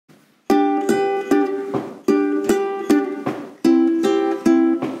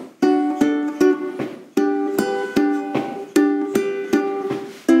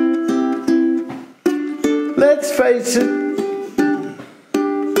Let's face it,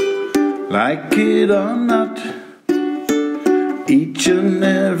 like it or not, each and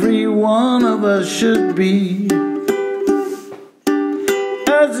every one of us should be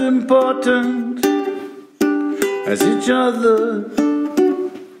as important as each other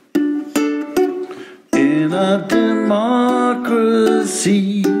in a democracy.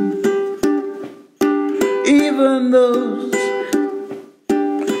 Even those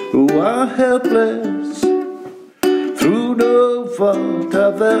who are helpless through no fault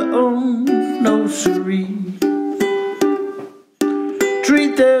of their own, no siree.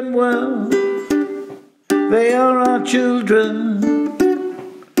 Treat them well, they are our children,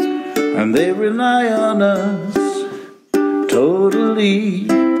 and they rely on us totally.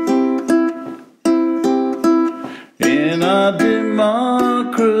 In a democracy,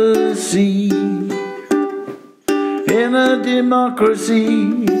 in a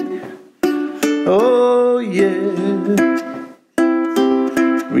democracy, oh yeah,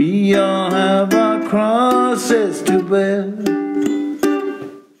 we all have our crosses to bear.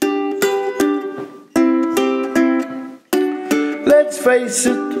 Let's face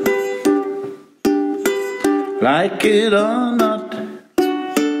it, like it or not,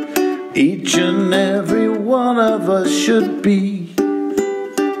 each and every one of us should be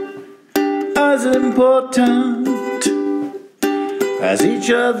as important as each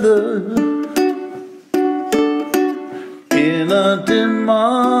other in a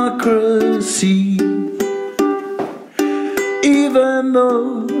democracy. Even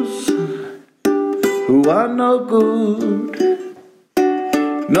those who are no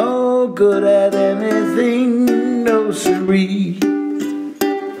good at anything, no siree.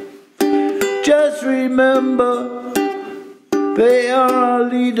 Just remember, they are our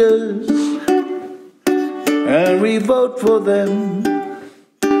leaders, and we vote for them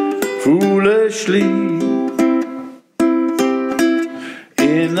foolishly.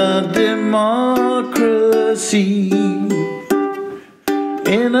 In a democracy,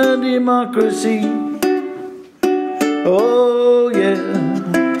 in a democracy, oh yeah,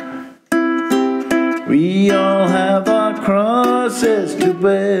 we all have our crosses to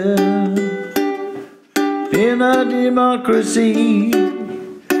bear. In a democracy,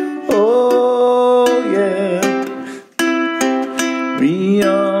 oh yeah, we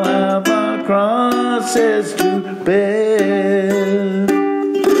all have our crosses to bear.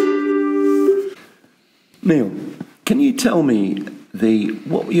 Neil, can you tell me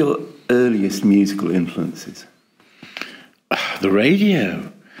what were your earliest musical influences? The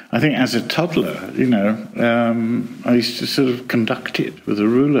radio. I think as a toddler, you know, I used to sort of conduct it with a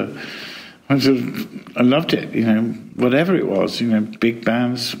ruler. I loved it, you know, whatever it was, you know, big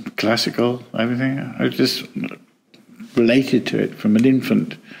bands, classical, everything. I just related to it from an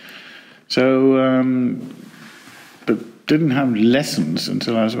infant. So, but didn't have lessons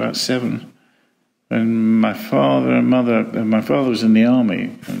until I was about 7. And my father and mother, my father was in the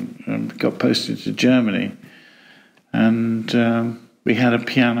army and got posted to Germany. And we had a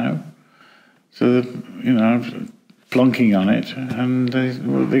piano, so, you know, I was plonking on it, and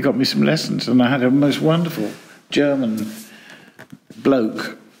they got me some lessons, and I had a most wonderful German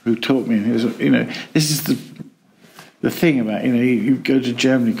bloke who taught me. He was, you know, this is the thing about, you know, you go to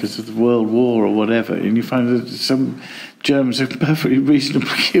Germany because of the World War or whatever, and you find that some Germans are perfectly reasonable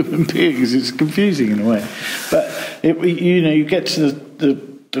human beings. It's confusing in a way, but you know, you get to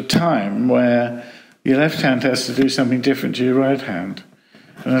the time where your left hand has to do something different to your right hand.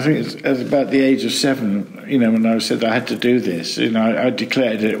 And I think it's at about the age of 7, you know, when I said I had to do this, you know, I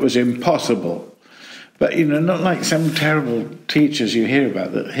declared that it was impossible. But, you know, not like some terrible teachers you hear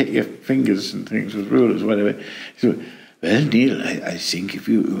about that hit your fingers and things with rulers or whatever. So, well, Neil, I think if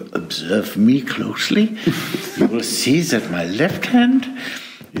you observe me closely, you will see that my left hand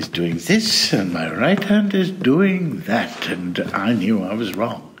is doing this and my right hand is doing that. And I knew I was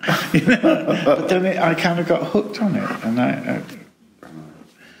wrong. You know? But then I kind of got hooked on it, and I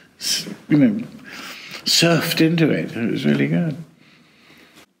you know, surfed into it. It was really good.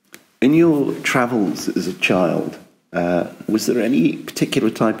 In your travels as a child, was there any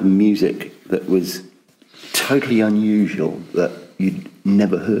particular type of music that was totally unusual that you'd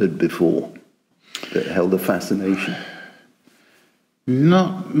never heard before that held a fascination?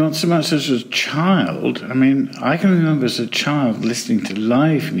 Not so much as a child. I mean, I can remember as a child listening to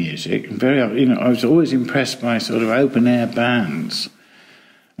live music. You know, I was always impressed by sort of open air bands.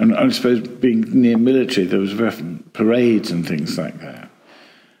 And I suppose being near military, there was parades and things like that.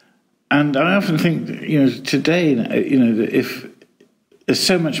 And I often think, you know, today, you know, that if there's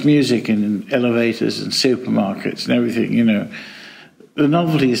so much music in elevators and supermarkets and everything, you know, the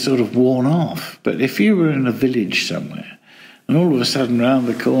novelty is sort of worn off. But if you were in a village somewhere, and all of a sudden round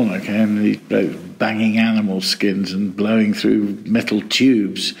the corner came these banging animal skins and blowing through metal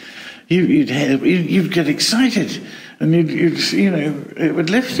tubes, you'd get excited, and it would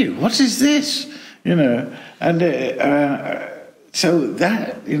lift you. What is this? And so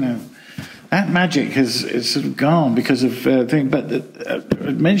that that magic is sort of gone because of thing. But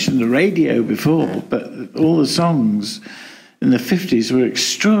I mentioned the radio before, but all the songs in the 50s were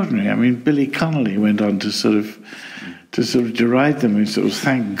extraordinary. I mean, Billy Connolly went on to sort of deride them and sort of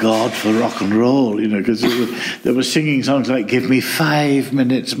thank God for rock and roll, because they were singing songs like "Give me 5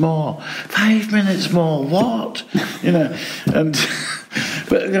 minutes more." 5 minutes more, what? And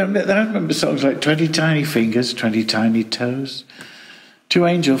but I remember songs like 20 tiny fingers, 20 tiny toes, 2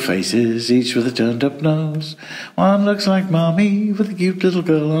 angel faces, each with a turned-up nose. One looks like Mommy with a cute little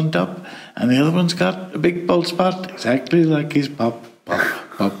girl on top, and the other one's got a big bald spot, exactly like his pop, pop,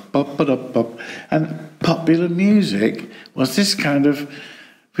 pop, pop, pop, pop. And popular music was this kind of,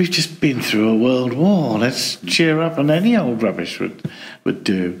 we've just been through a world war, let's cheer up, and any old rubbish would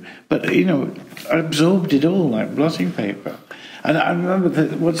do. But, I absorbed it all like blotting paper. And I remember I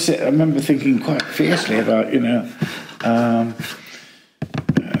remember thinking quite fiercely about,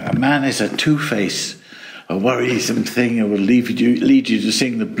 a man is a two-face, a worrisome thing that will lead you to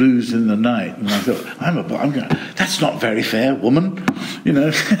sing the blues in the night. And I thought, that's not very fair, woman,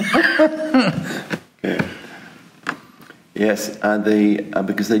 Yes, and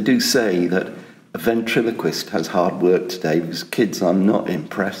because they do say that a ventriloquist has hard work today, because kids are not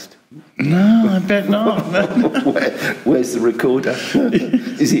impressed. No, I bet not. Where's the recorder?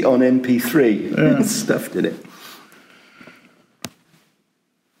 Is it on MP3? Yeah. Stuffed in it.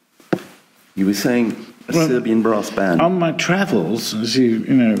 You were saying a Serbian brass band. On my travels, as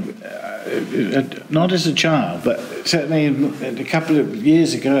not as a child, but certainly a couple of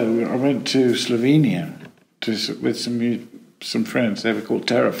years ago, I went to Slovenia with some friends. They were called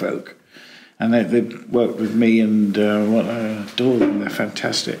Terrafolk, and they worked with me, and I adore them. They're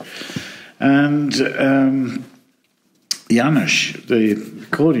fantastic. And Janusz, the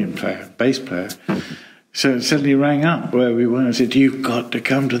accordion player, bass player, so it suddenly rang up where we were and said, "You've got to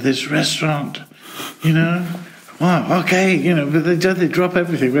come to this restaurant." Wow, okay, but they drop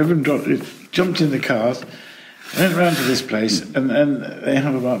everything. Everyone jumped in the cars, went round to this place, and they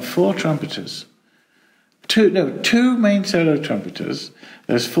have about 4 trumpeters. 2 main solo trumpeters.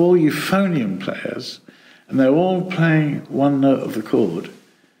 There's 4 euphonium players, and they're all playing one note of the chord.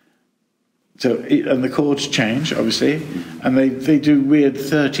 And the chords change, obviously, and they do weird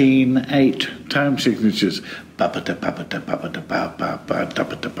 13/8 time signatures. I don't know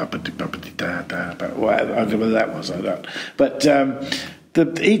what that was, I don't. But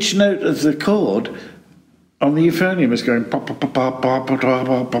each note of the chord on the euphonium is going pop, pop, pop, pop, pop,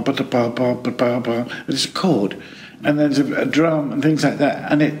 pop, pop, pop, pop, pop. It's a chord, and there's a drum and things like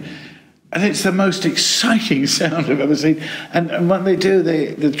that, and it's the most exciting sound I've ever seen. And what they do,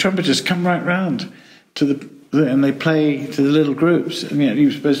 the trumpeters come right round and they play to the little groups. And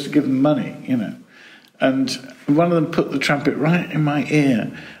you're supposed to give them money, And one of them put the trumpet right in my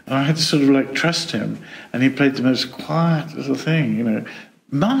ear, and I had to sort of trust him. And he played the most quiet little thing,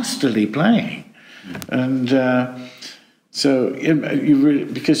 masterly playing. And so you really,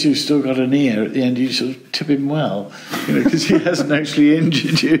 because you've still got an ear at the end, you sort of tip him well, because he hasn't actually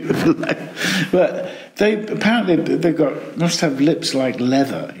injured you. But apparently must have lips like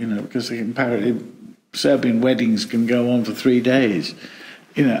leather, because apparently Serbian weddings can go on for 3 days,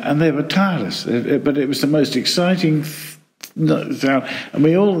 and they were tireless. But it was the most exciting sound, and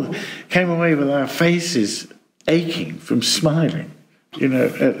we all came away with our faces aching from smiling,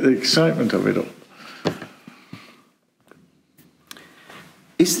 at the excitement of it all.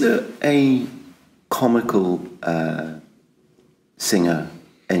 Is there a comical singer,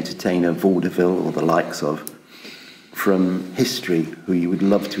 entertainer, vaudeville, or the likes of, from history, who you would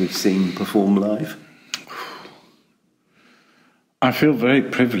love to have seen perform live? I feel very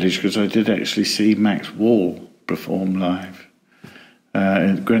privileged because I did actually see Max Wall perform live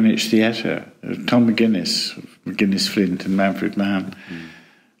at Greenwich Theatre. Tom McGuinness Flint and Manfred Mann.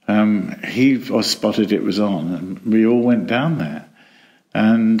 He spotted it was on, and we all went down there.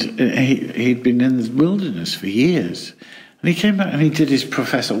 And he'd been in the wilderness for years. And he came back and he did his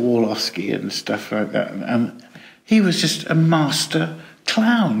Professor Warlowski and stuff like that. And he was just a master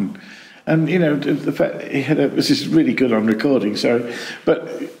clown. And, the fact this is really good on recording, sorry. But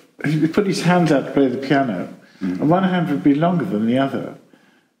he put his hands out to play the piano, and one hand would be longer than the other.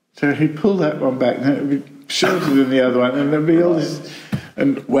 So he'd pull that one back, and it would be shorter than the other one, and there'd be all this...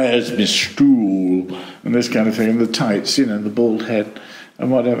 And where's my stool? And this kind of thing, and the tights, the bald head.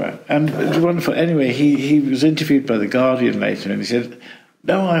 and whatever. And it was wonderful. Anyway, he was interviewed by The Guardian later, and he said,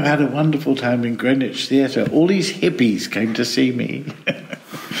 "No, I've had a wonderful time in Greenwich Theatre. All these hippies came to see me."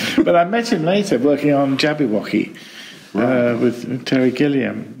 But I met him later working on Jabberwocky with Terry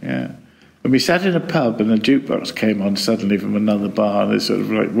Gilliam, yeah. And we sat in a pub and a jukebox came on suddenly from another bar, this sort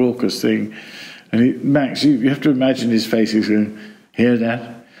of like raucous thing. And Max, you have to imagine his face. He's going, "Hear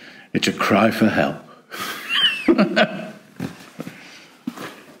that? It's a cry for help."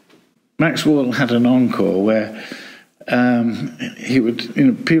 Max Wall had an encore where he would,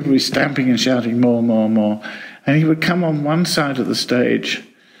 people would be stamping and shouting more, more, more. And he would come on one side of the stage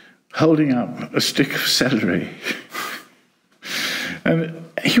holding up a stick of celery. And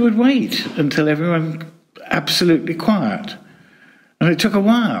he would wait until everyone absolutely quiet. And it took a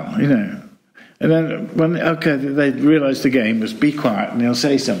while, And then when, they realised the game was be quiet and he'll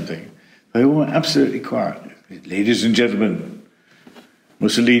say something. They all went absolutely quiet. "Ladies and gentlemen,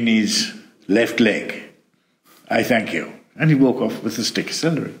 Mussolini's left leg. I thank you." And he'd walk off with a stick of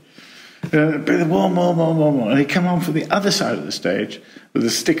celery. More, more, more, more, more. And he'd come on from the other side of the stage with a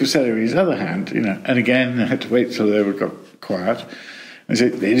stick of celery in his other hand, And again, I had to wait till they got quiet. And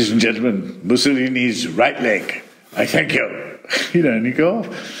say, "Ladies and gentlemen, Mussolini's right leg. I thank you." And he'd go off.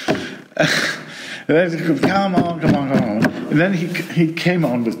 And then he'd go, come on. And then he came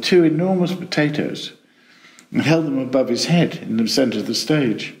on with 2 enormous potatoes and held them above his head in the centre of the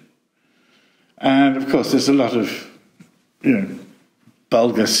stage. And, of course, there's a lot of,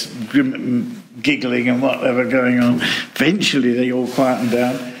 vulgar giggling and whatever going on. Eventually they all quietened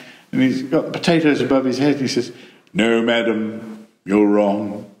down, and he's got the potatoes above his head, and he says, "No, madam, you're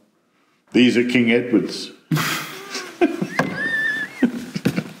wrong. These are King Edward's."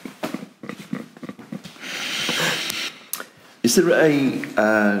 Is there a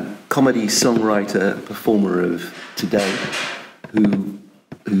comedy songwriter, performer of today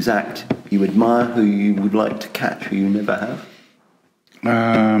whose act you admire, who you would like to catch, who you never have?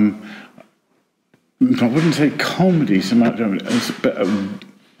 I wouldn't say comedy so much, but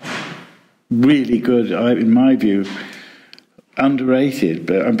really good, in my view, underrated,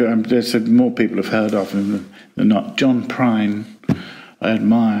 but there's more people have heard of him than not. John Prine, I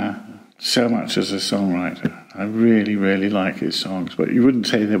admire so much as a songwriter. I really, really like his songs, but you wouldn't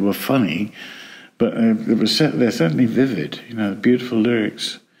say they were funny, but they're certainly vivid, beautiful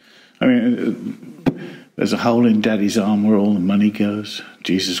lyrics. I mean, there's a hole in Daddy's arm where all the money goes.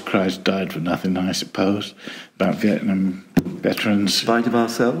 Jesus Christ died for nothing, I suppose. About Vietnam veterans. Spite of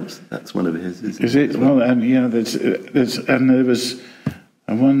Ourselves? That's one of his, isn't it? Is it? Well, and there was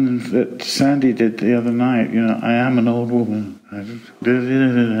a one that Sandy did the other night. I am an old woman, and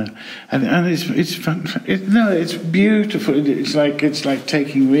it's fun. It's beautiful. It's like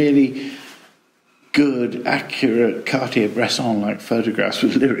taking really good, accurate Cartier-Bresson-like photographs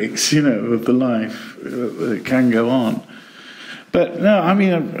with lyrics, of the life that can go on. But no, I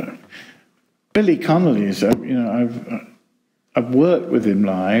mean, Billy Connolly is, I've worked with him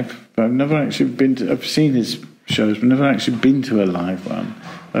live, but I've never actually been to. I've seen his shows, but never actually been to a live one.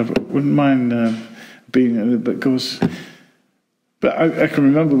 I wouldn't mind being, but of course. But I can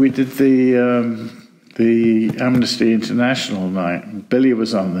remember we did the Amnesty International night, and Billy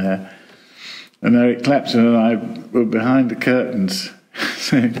was on there. And Eric Clapton and I were behind the curtains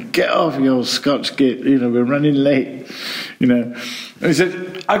saying, "Get off, you old Scotch git, we're running late." And he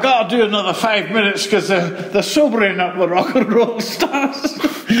said, "I got to do another 5 minutes because they're sobering up the rock and roll stars."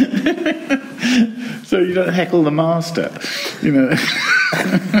 So you don't heckle the master,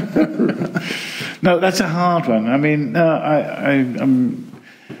 No, that's a hard one. I mean, I'm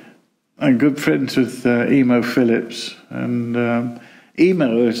good friends with Emo Phillips, and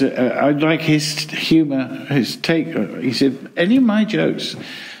Emo, I like his humour, his take. He said, "Any of my jokes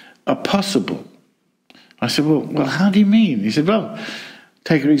are possible." I said, well, how do you mean? He said, "Well,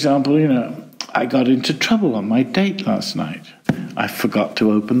 take an example, I got into trouble on my date last night. I forgot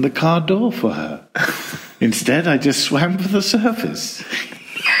to open the car door for her. Instead, I just swam for the surface."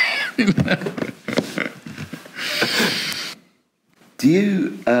 Do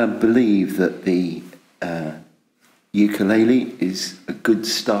you believe that the ukulele is a good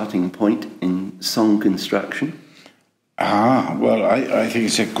starting point in song construction? Well, I think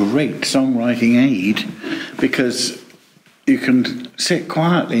it's a great songwriting aid because you can sit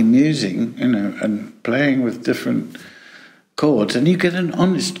quietly musing, and playing with different chords, and you get an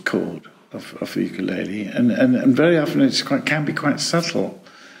honest chord of ukulele, and very often can be quite subtle.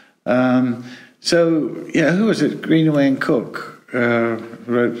 Who was it? Greenaway and Cook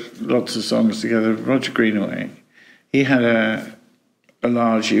wrote lots of songs together. Roger Greenaway, he had a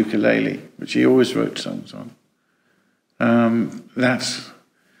large ukulele, which he always wrote songs on.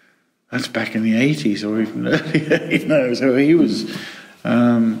 that's back in the 80s or even earlier, you know. So he was.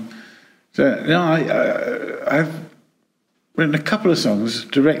 I've written a couple of songs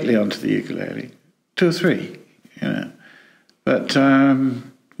directly onto the ukulele, 2 or 3, you know. But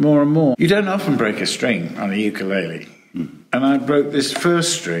more and more, you don't often break a string on a ukulele. And I broke this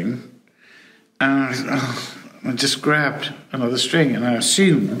first string, and I just grabbed another string, and I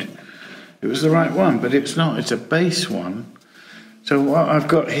assumed it was the right one, but it's not. It's a bass one. So what I've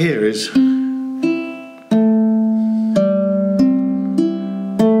got here is. Do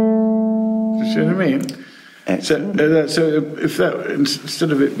you see what I mean? So if that,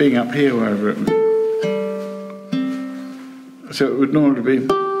 instead of it being up here where I've written, so it would normally be.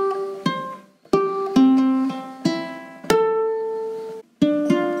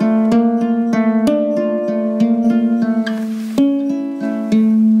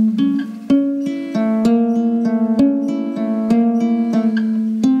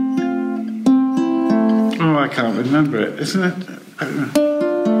 Oh, I can't remember it, isn't it? I don't know.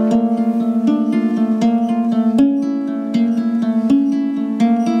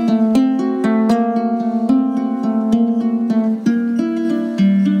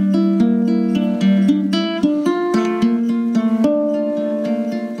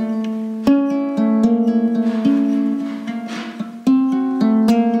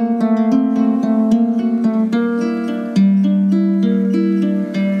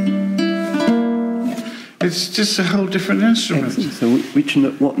 It's just a whole different instrument. Excellent. So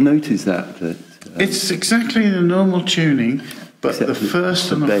what note is that? It's exactly the normal tuning, but the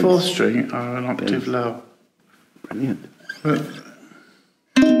first and the bass. fourth string are an octave low. Brilliant. But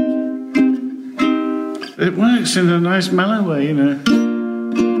it works in a nice mellow way, you know.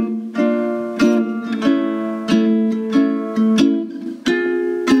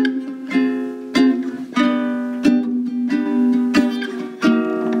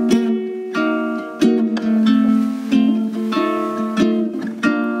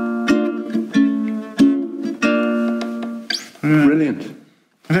 Brilliant.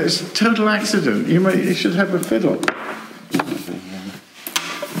 And it's a total accident. You should have a fiddle.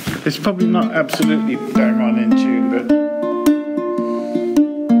 It's probably not absolutely bang on in tune, but.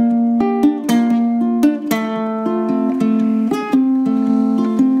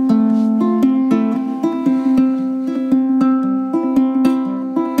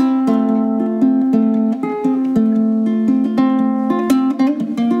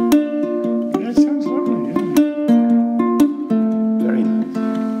 It sounds lovely, yeah. Very nice.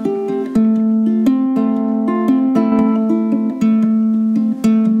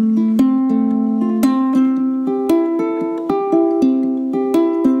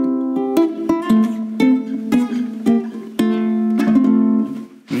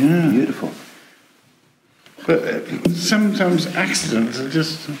 Yeah. Beautiful. But sometimes accidents are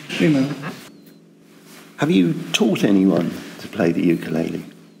just, you know. Have you taught anyone to play the ukulele?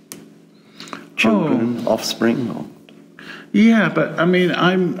 Children, offspring, or? Yeah, but I mean,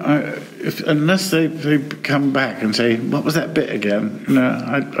 unless they come back and say, "What was that bit again?" You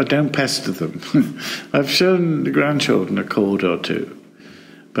know, I don't pester them. I've shown the grandchildren a chord or two,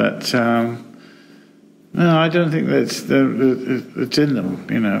 but no, I don't think it's in them.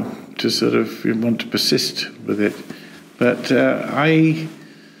 You know, to sort of want to persist with it. But I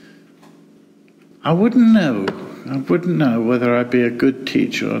wouldn't know. I wouldn't know whether I'd be a good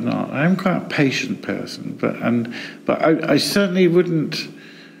teacher or not. I'm quite a patient person, but I certainly wouldn't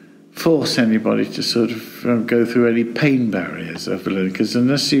force anybody to sort of go through any pain barriers of learning, because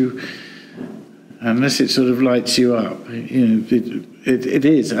unless it sort of lights you up, you know, it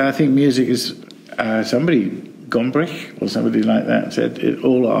is. I think music is somebody, Gombrich or somebody like that, said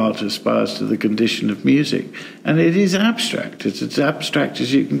all art aspires to the condition of music, and it is abstract. It's as abstract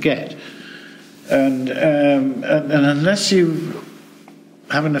as you can get. And unless you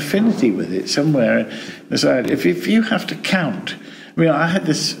have an affinity with it somewhere inside, if you have to count. I mean, I had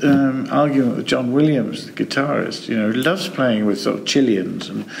this argument with John Williams, the guitarist, you know, who loves playing with sort of Chileans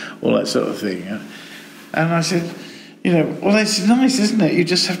and all that sort of thing. And I said, you know, well, it's nice, isn't it? You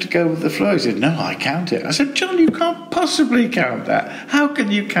just have to go with the flow. He said, no, I count it. I said, John, you can't possibly count that. How can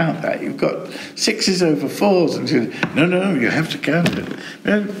you count that? You've got 6s over 4s. And he said, no, you have to count it.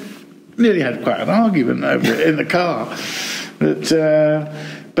 And nearly had quite an argument over it in the car. But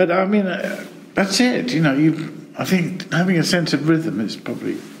I mean, that's it. You know, I think having a sense of rhythm is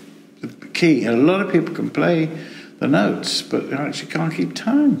probably the key. And a lot of people can play the notes, but they actually can't keep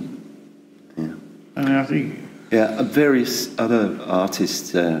time. Yeah. I mean, I think. Yeah, various other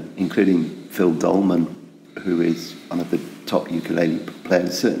artists, including Phil Dolman, who is one of the top ukulele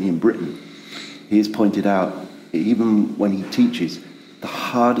players, certainly in Britain, he has pointed out even when he teaches, the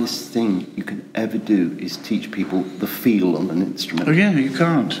hardest thing you can ever do is teach people the feel on an instrument. Oh yeah, you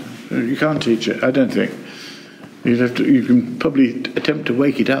can't. You can't teach it, I don't think. You can probably attempt to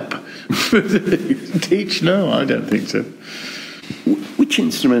wake it up. Teach? No, I don't think so. Which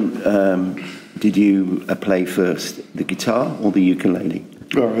instrument did you play first, the guitar or the ukulele?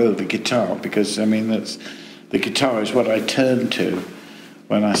 Well, the guitar, because, I mean, the guitar is what I turned to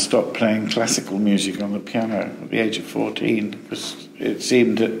when I stopped playing classical music on the piano at the age of 14, because it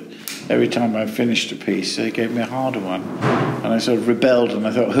seemed that every time I finished a piece, they gave me a harder one. And I sort of rebelled, and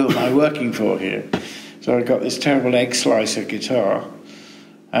I thought, who am I working for here? So I got this terrible egg slicer guitar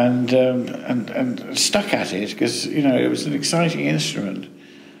and stuck at it, because, you know, it was an exciting instrument.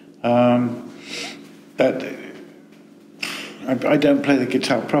 That I don't play the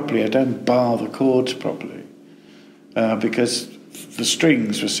guitar properly. I don't bar the chords properly because the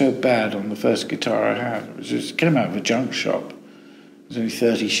strings were so bad on the first guitar I had. It came out of a junk shop. It was only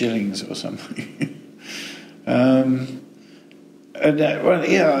 30 shillings or something. And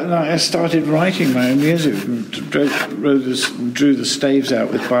I started writing my own music, and drew the staves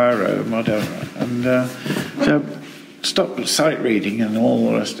out with biro and whatever, and so stopped sight reading and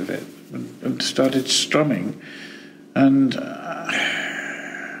all the rest of it, and started strumming. And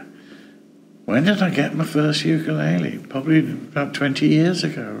when did I get my first ukulele? Probably about 20 years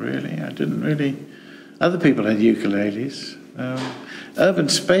ago, really. I didn't really... Other people had ukuleles. Urban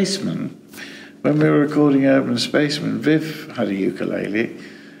Spaceman, when we were recording Urban Spaceman, Viv had a ukulele,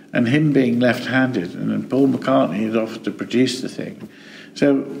 and him being left-handed, and then Paul McCartney had offered to produce the thing.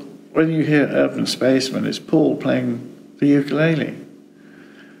 So when you hear Urban Spaceman, it's Paul playing the ukulele.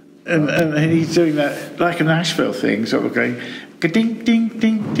 And he's doing that like a Nashville thing, sort of going ding ding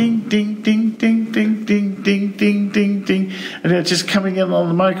ding ding ding ding ding ding ding ding ding ding ding, and they're just coming in on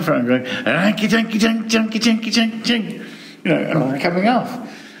the microphone going janky janky janky janky janky janky janky, you know, and coming off.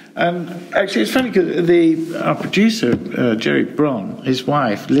 And actually, it's funny because our producer Jerry Bron, his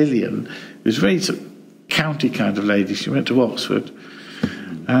wife Lillian, was a very sort of county kind of lady. She went to Oxford,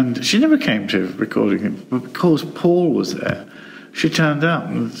 and she never came to recording him, but because Paul was there. She turned up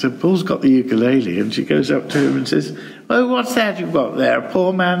and said, Paul's got the ukulele, and she goes up to him and says, oh, what's that you've got there? A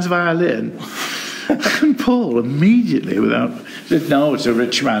poor man's violin? And Paul immediately, without, said, no, it's a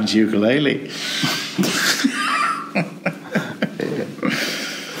rich man's ukulele.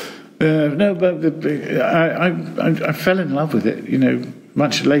 No, but I fell in love with it, you know,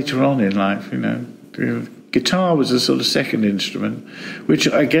 much later on in life, you know. Guitar was a sort of second instrument, which,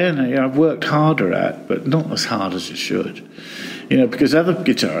 again, I've worked harder at, but not as hard as it should. You know, because other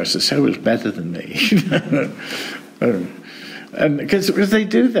guitarists are so much better than me. And because they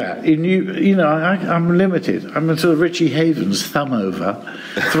do that. You know, I'm limited. I'm a sort of Richie Havens thumb-over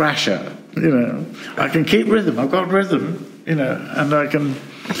thrasher. You know, I can keep rhythm. I've got rhythm, you know, and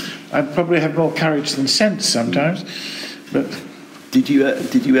I probably have more courage than sense sometimes. But did you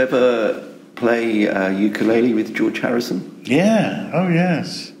ever play ukulele with George Harrison? Yeah. Oh,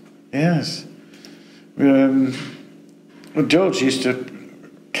 yes. Yes. Well, George used to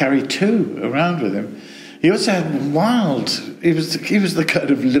carry two around with him. He also had wild... He was the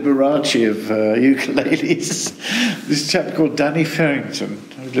kind of Liberace of ukuleles. This chap called Danny Farrington,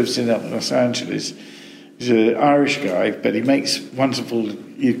 who lives in Los Angeles. He's an Irish guy, but he makes wonderful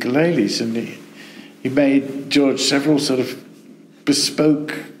ukuleles, and he made George several sort of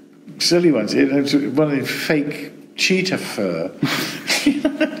bespoke silly ones. One of the fake cheetah fur.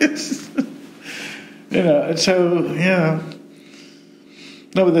 You know, and so, yeah.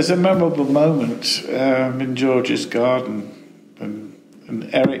 No, but there's a memorable moment in George's garden, and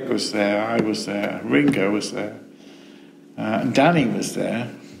Eric was there, I was there, Ringo was there, and Danny was there.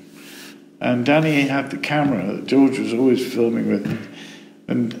 And Danny had the camera that George was always filming with,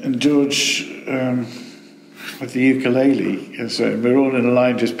 and George with the ukulele, and so we were all in a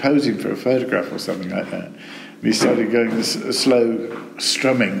line just posing for a photograph or something like that. And he started going this slow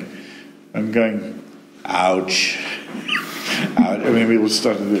strumming and going, ouch. I mean, we all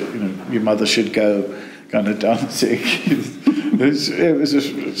started, you know, Your Mother Should Go kind of dancing. It was a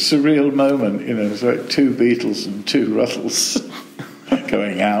surreal moment, you know. It was like two Beatles and two Ruttles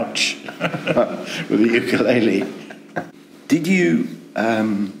going, ouch, with the ukulele. Did you,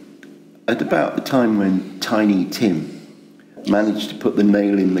 at about the time when Tiny Tim managed to put the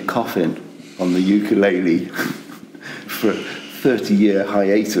nail in the coffin on the ukulele for a 30-year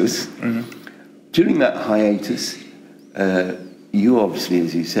hiatus, during that hiatus, you obviously,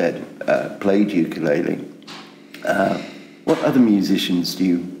 as you said, played ukulele. What other musicians do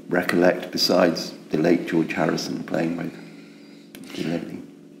you recollect besides the late George Harrison playing with ukulele?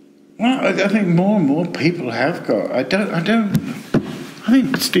 Well, I think more and more people have got. I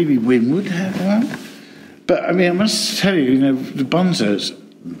think Stevie Winwood had one. But, I mean, I must tell you, the Bonzos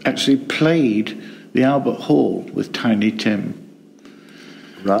actually played the Albert Hall with Tiny Tim.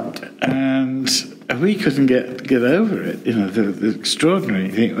 Right. And we couldn't get over it, the extraordinary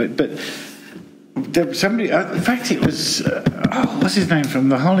thing. But somebody, in fact, it was, what's his name, from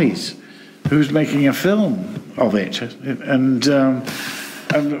the Hollies, who was making a film of it.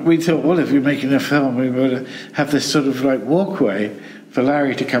 And we thought, well, if you're making a film, we would have this sort of like walkway for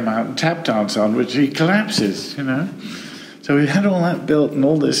Larry to come out and tap dance on, which he collapses, So we had all that built and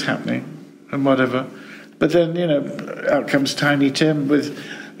all this happening and whatever. But then, out comes Tiny Tim with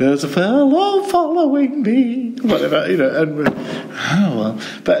 "There's a fellow following me," whatever, and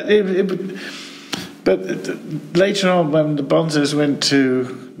But later on, when the Bonzos went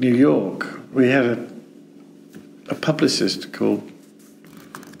to New York, we had a publicist called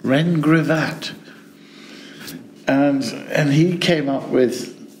Ren Gravatt, and he came up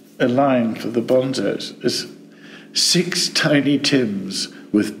with a line for the Bonzos as 6 Tiny Tims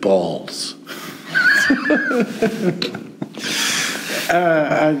with balls.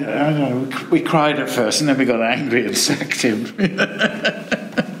 I know, we cried at first and then we got angry and sacked him.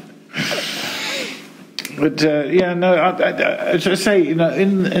 But as I say,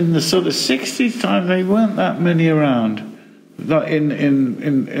 in the sort of 60s time, there weren't that many around, not in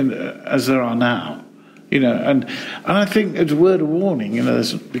as there are now, and I think it's a word of warning,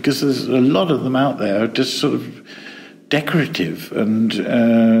 because there's a lot of them out there just sort of decorative and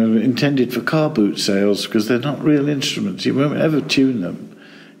intended for car boot sales, because they're not real instruments. You won't ever tune them.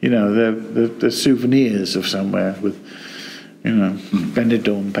 They're souvenirs of somewhere with,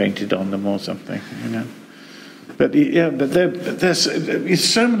 Benidorm painted on them or something. But there's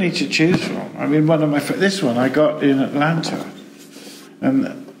so many to choose from. I mean, this one I got in Atlanta,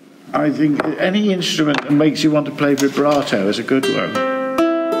 and I think any instrument that makes you want to play vibrato is a good one.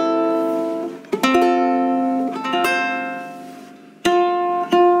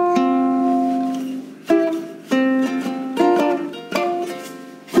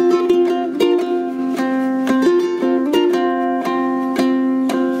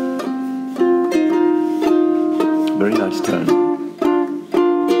 Very nice tone.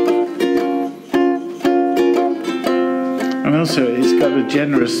 And also, it's got a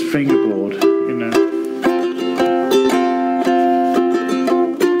generous fingerboard,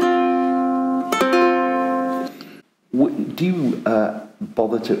 Do you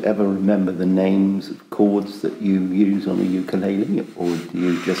bother to ever remember the names of chords that you use on a ukulele, or do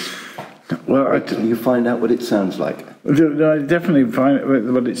you just... Well, do you find out what it sounds like? I definitely find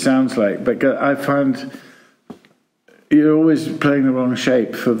what it sounds like, but I find you're always playing the wrong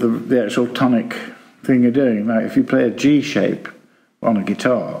shape for the actual tonic thing you're doing. Like if you play a G shape on a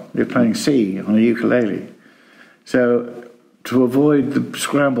guitar, you're playing C on a ukulele. So to avoid the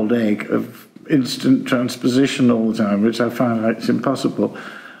scrambled egg of instant transposition all the time, which I find like it's impossible,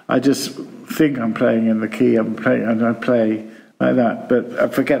 I just think I'm playing in the key I'm playing, and I play like that, but I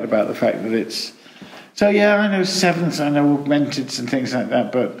forget about the fact that it's... So yeah, I know sevenths, I know augmenteds and things like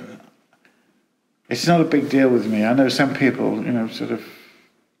that, but it's not a big deal with me. I know some people, sort of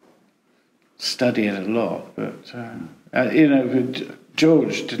study it a lot, but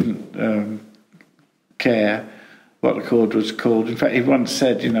George didn't care what the chord was called. In fact, he once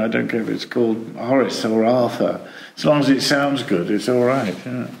said, I don't care if it's called Horace or Arthur, as long as it sounds good, it's all right.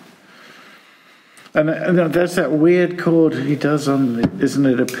 And there's that weird chord he does on "Isn't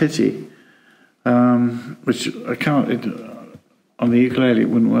It a Pity," which I can't, on the ukulele it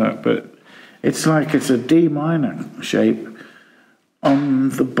wouldn't work, but it's like it's a D minor shape on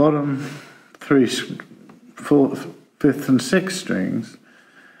the bottom 3, 4th, 5th and 6th strings,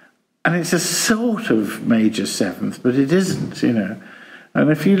 and it's a sort of major 7th, but it isn't, And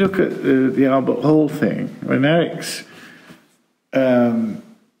if you look at the Albert Hall thing, when Eric's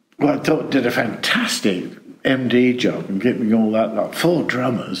I thought did a fantastic MD job and getting all that, like 4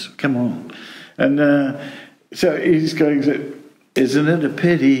 drummers, come on. And so he's going, "Isn't it a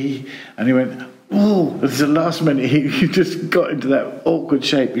pity?" And he went, "Oh," at the last minute he just got into that awkward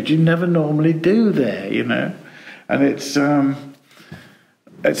shape, which you never normally do there, And it's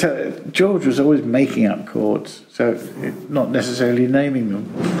George was always making up chords, so not necessarily naming them.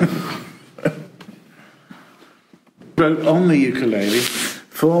 Wrote on the ukulele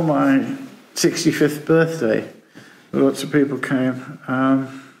for my 65th birthday. Lots of people came.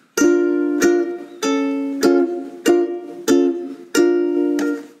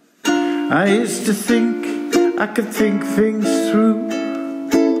 I used to think I could think things through.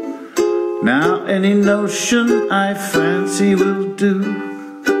 Now any notion I fancy will do.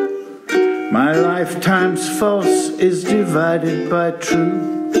 My lifetime's force is divided by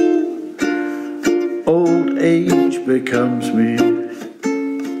truth. Old age becomes me.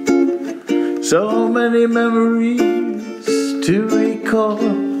 So many memories to recall.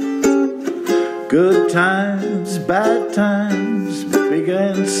 Good times, bad times, big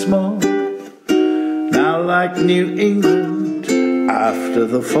and small. Now like New England after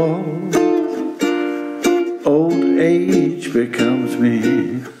the fall, old age becomes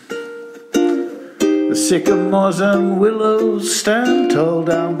me. The sycamores and willows stand tall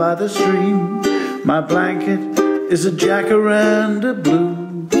down by the stream. My blanket is a jacaranda blue.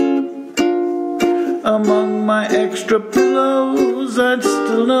 Among my extra pillows I'd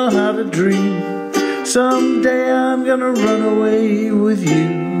still know how to dream. Someday I'm gonna run away with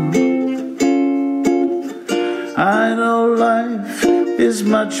you. I know life is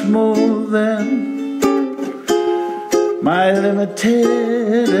much more than my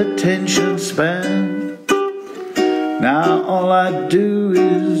limited attention span. Now all I do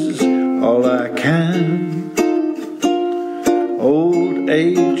is all I can. Old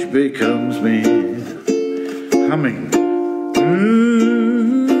age becomes me. Humming.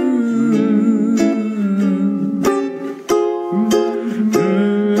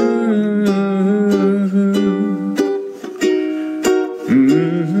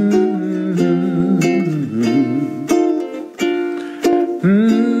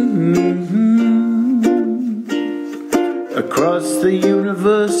 Across the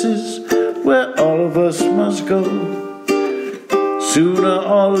universes where all of us must go, sooner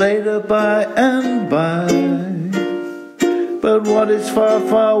or later, by and by. But what is far,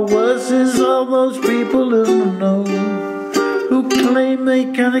 far worse is all those people in the know who claim they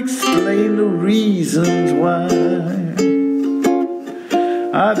can explain the reasons why.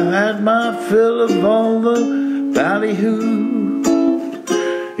 I've had my fill of all the ballyhoo,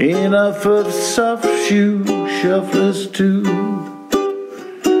 enough of soft shoe shufflers too.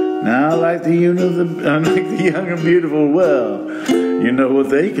 Now like the young and beautiful, well, you know what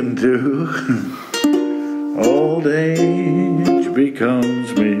they can do. Old age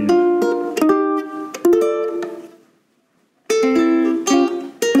becomes me.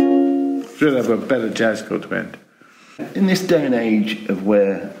 Should have a better jazz chord to end. In this day and age of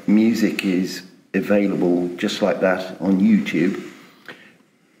where music is available just like that on YouTube,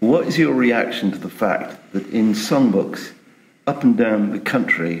 what is your reaction to the fact that in songbooks up and down the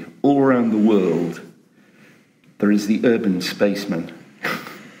country, all around the world, there is the urban spaceman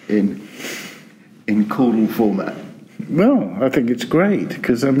in chordal format? Well, I think it's great,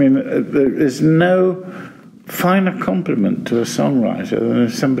 because, I mean, there is no finer compliment to a songwriter than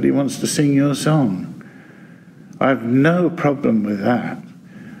if somebody wants to sing your song. I have no problem with that.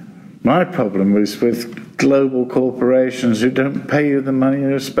 My problem is with global corporations who don't pay you the money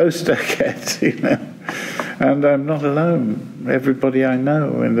you're supposed to get, you know. And I'm not alone. Everybody I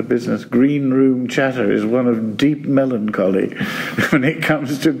know in the business, green room chatter, is one of deep melancholy when it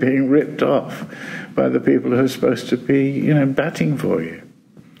comes to being ripped off by the people who are supposed to be, you know, batting for you.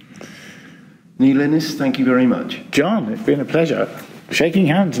 Neil Innes, thank you very much. John, it's been a pleasure. Shaking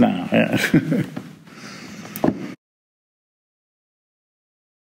hands now. Yeah.